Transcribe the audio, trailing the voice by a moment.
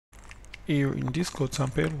Here in this code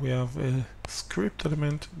sample we have a script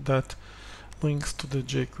element that links to the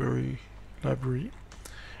jQuery library.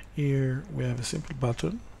 Here we have a simple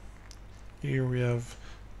button. Here we have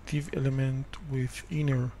div element with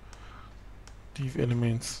inner div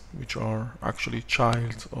elements which are actually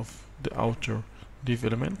child of the outer div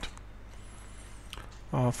element.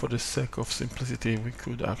 For the sake of simplicity we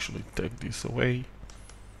could actually take this away.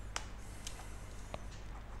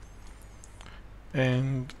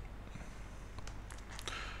 And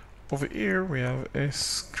over here we have a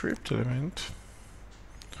script element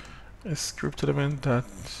that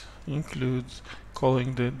includes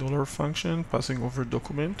calling the dollar function, passing over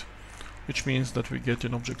document, which means that we get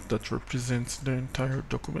an object that represents the entire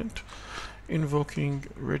document. Invoking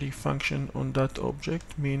ready function on that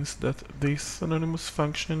object means that this anonymous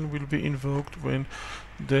function will be invoked when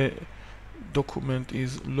the document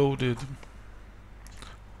is loaded.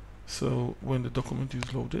 So when the document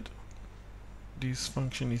is loaded, this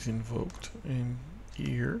function is invoked, and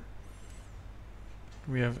here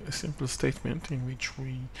we have a simple statement in which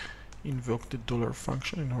we invoke the dollar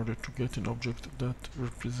function in order to get an object that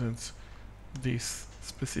represents this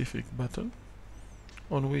specific button,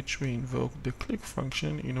 on which we invoke the click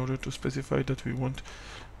function in order to specify that we want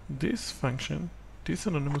this function, this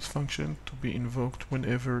anonymous function, to be invoked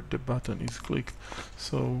whenever the button is clicked.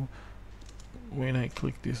 So when I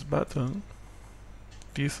click this button,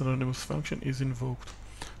 this anonymous function is invoked.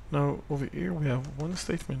 Now over here we have one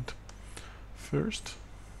statement. First,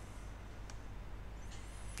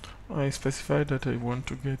 I specify that I want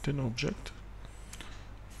to get an object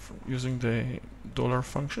using the dollar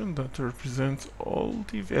function that represents all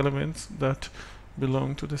the elements that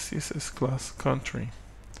belong to the CSS class country.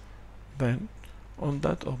 Then, on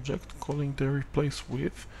that object, calling the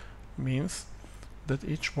replaceWith means that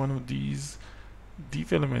each one of these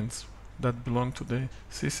div elements that belong to the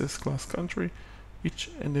CSS class country, each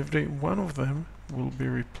and every one of them will be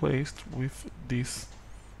replaced with this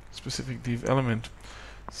specific div element.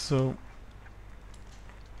 So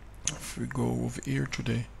if we go over here to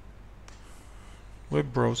the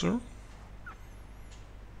web browser,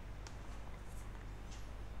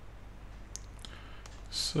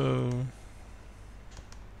 so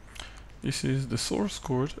this is the source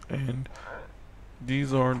code and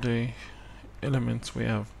these are the elements we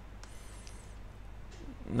have.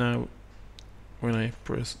 Now when I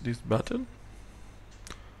press this button,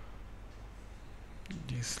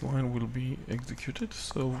 this line will be executed,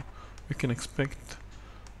 so we can expect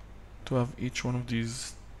to have each one of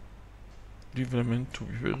these div elements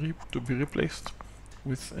to be replaced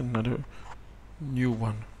with another new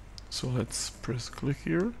one. So let's press click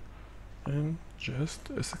here, and just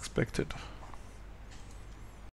as expected.